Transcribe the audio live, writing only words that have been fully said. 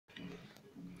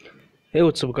Hey,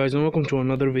 what's up guys, and welcome to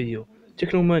another video.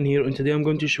 Technoman here, and today I'm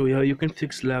going to show you how you can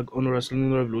fix lag on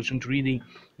Wrestling Revolution 3D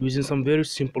using some very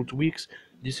simple tweaks.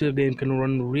 This game can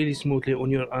run really smoothly on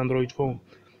your Android phone.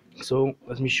 So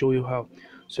let me show you how.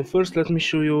 So first let me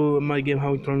show you my game,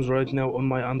 how it runs right now on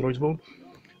my Android phone.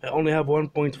 I only have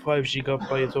 1.5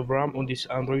 gigabytes of RAM on this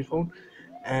Android phone,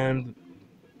 and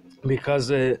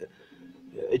because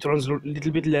it runs a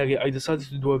little bit laggy, I decided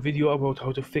to do a video about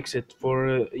how to fix it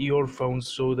for your phones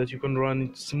so that you can run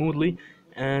it smoothly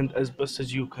and as best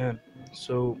as you can.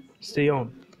 So stay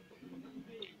on.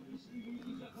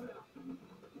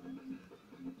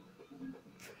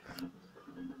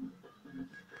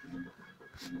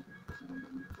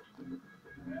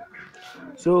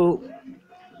 So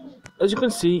as you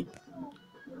can see,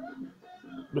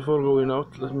 before going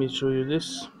out, let me show you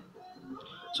this.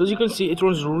 So as you can see, it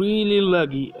runs really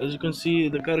laggy. As you can see,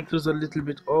 the characters are a little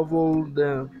bit awful,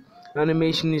 the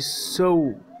animation is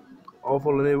so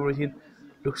awful, and everything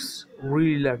looks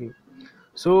really laggy.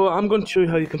 So I'm going to show you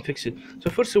how you can fix it. So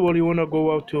first of all, you want to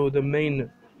go out to the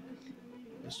main,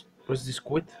 press this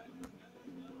quit.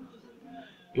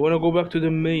 You want to go back to the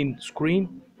main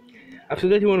screen. After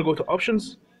that, you want to go to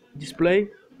options, display,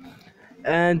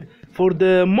 and for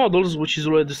the models, which is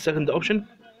already the second option,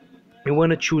 you want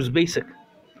to choose basic,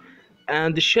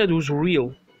 and the shadows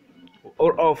real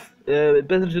or off.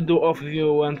 Better to do off. If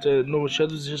you want no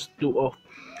shadows, just do off.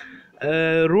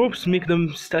 Ropes, make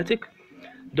them static.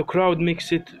 The crowd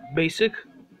makes it basic,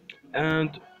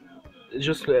 and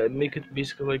just make it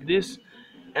basic like this,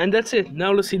 and that's it.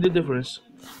 Now let's see the difference.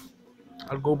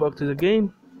 I'll go back to the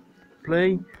game,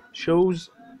 play, shows,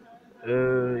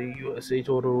 USA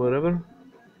Tour or whatever.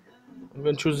 I'm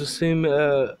going to choose the same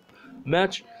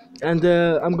match, and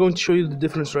I'm going to show you the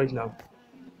difference right now.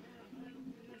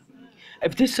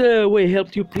 If this way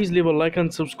helped you, please leave a like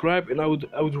and subscribe, and I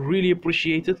would really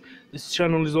appreciate it. This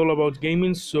channel is all about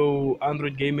gaming, so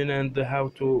Android gaming and how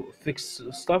to fix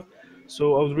stuff.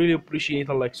 So I would really appreciate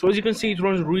a like. So as you can see, it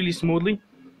runs really smoothly.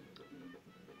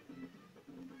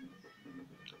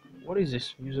 What is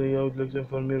this? Usually I would like to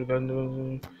inform you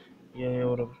regarding yeah,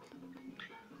 whatever.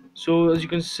 So as you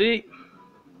can see,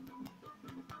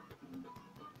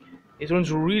 it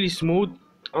runs really smooth,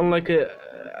 unlike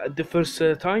the first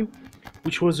time,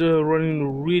 which was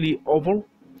running really awful.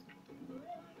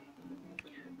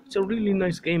 It's a really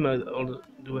nice game, all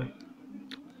the way.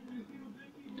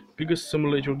 Biggest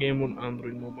simulator game on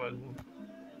Android mobile.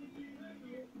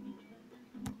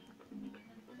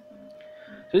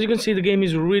 So as you can see, the game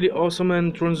is really awesome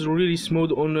and runs really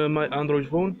smooth on my Android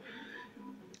phone.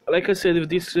 Like I said, if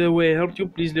this way helped you,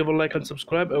 please leave a like and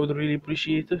subscribe. I would really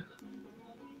appreciate it.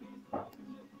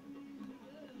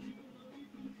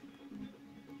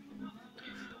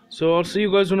 So I'll see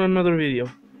you guys on another video.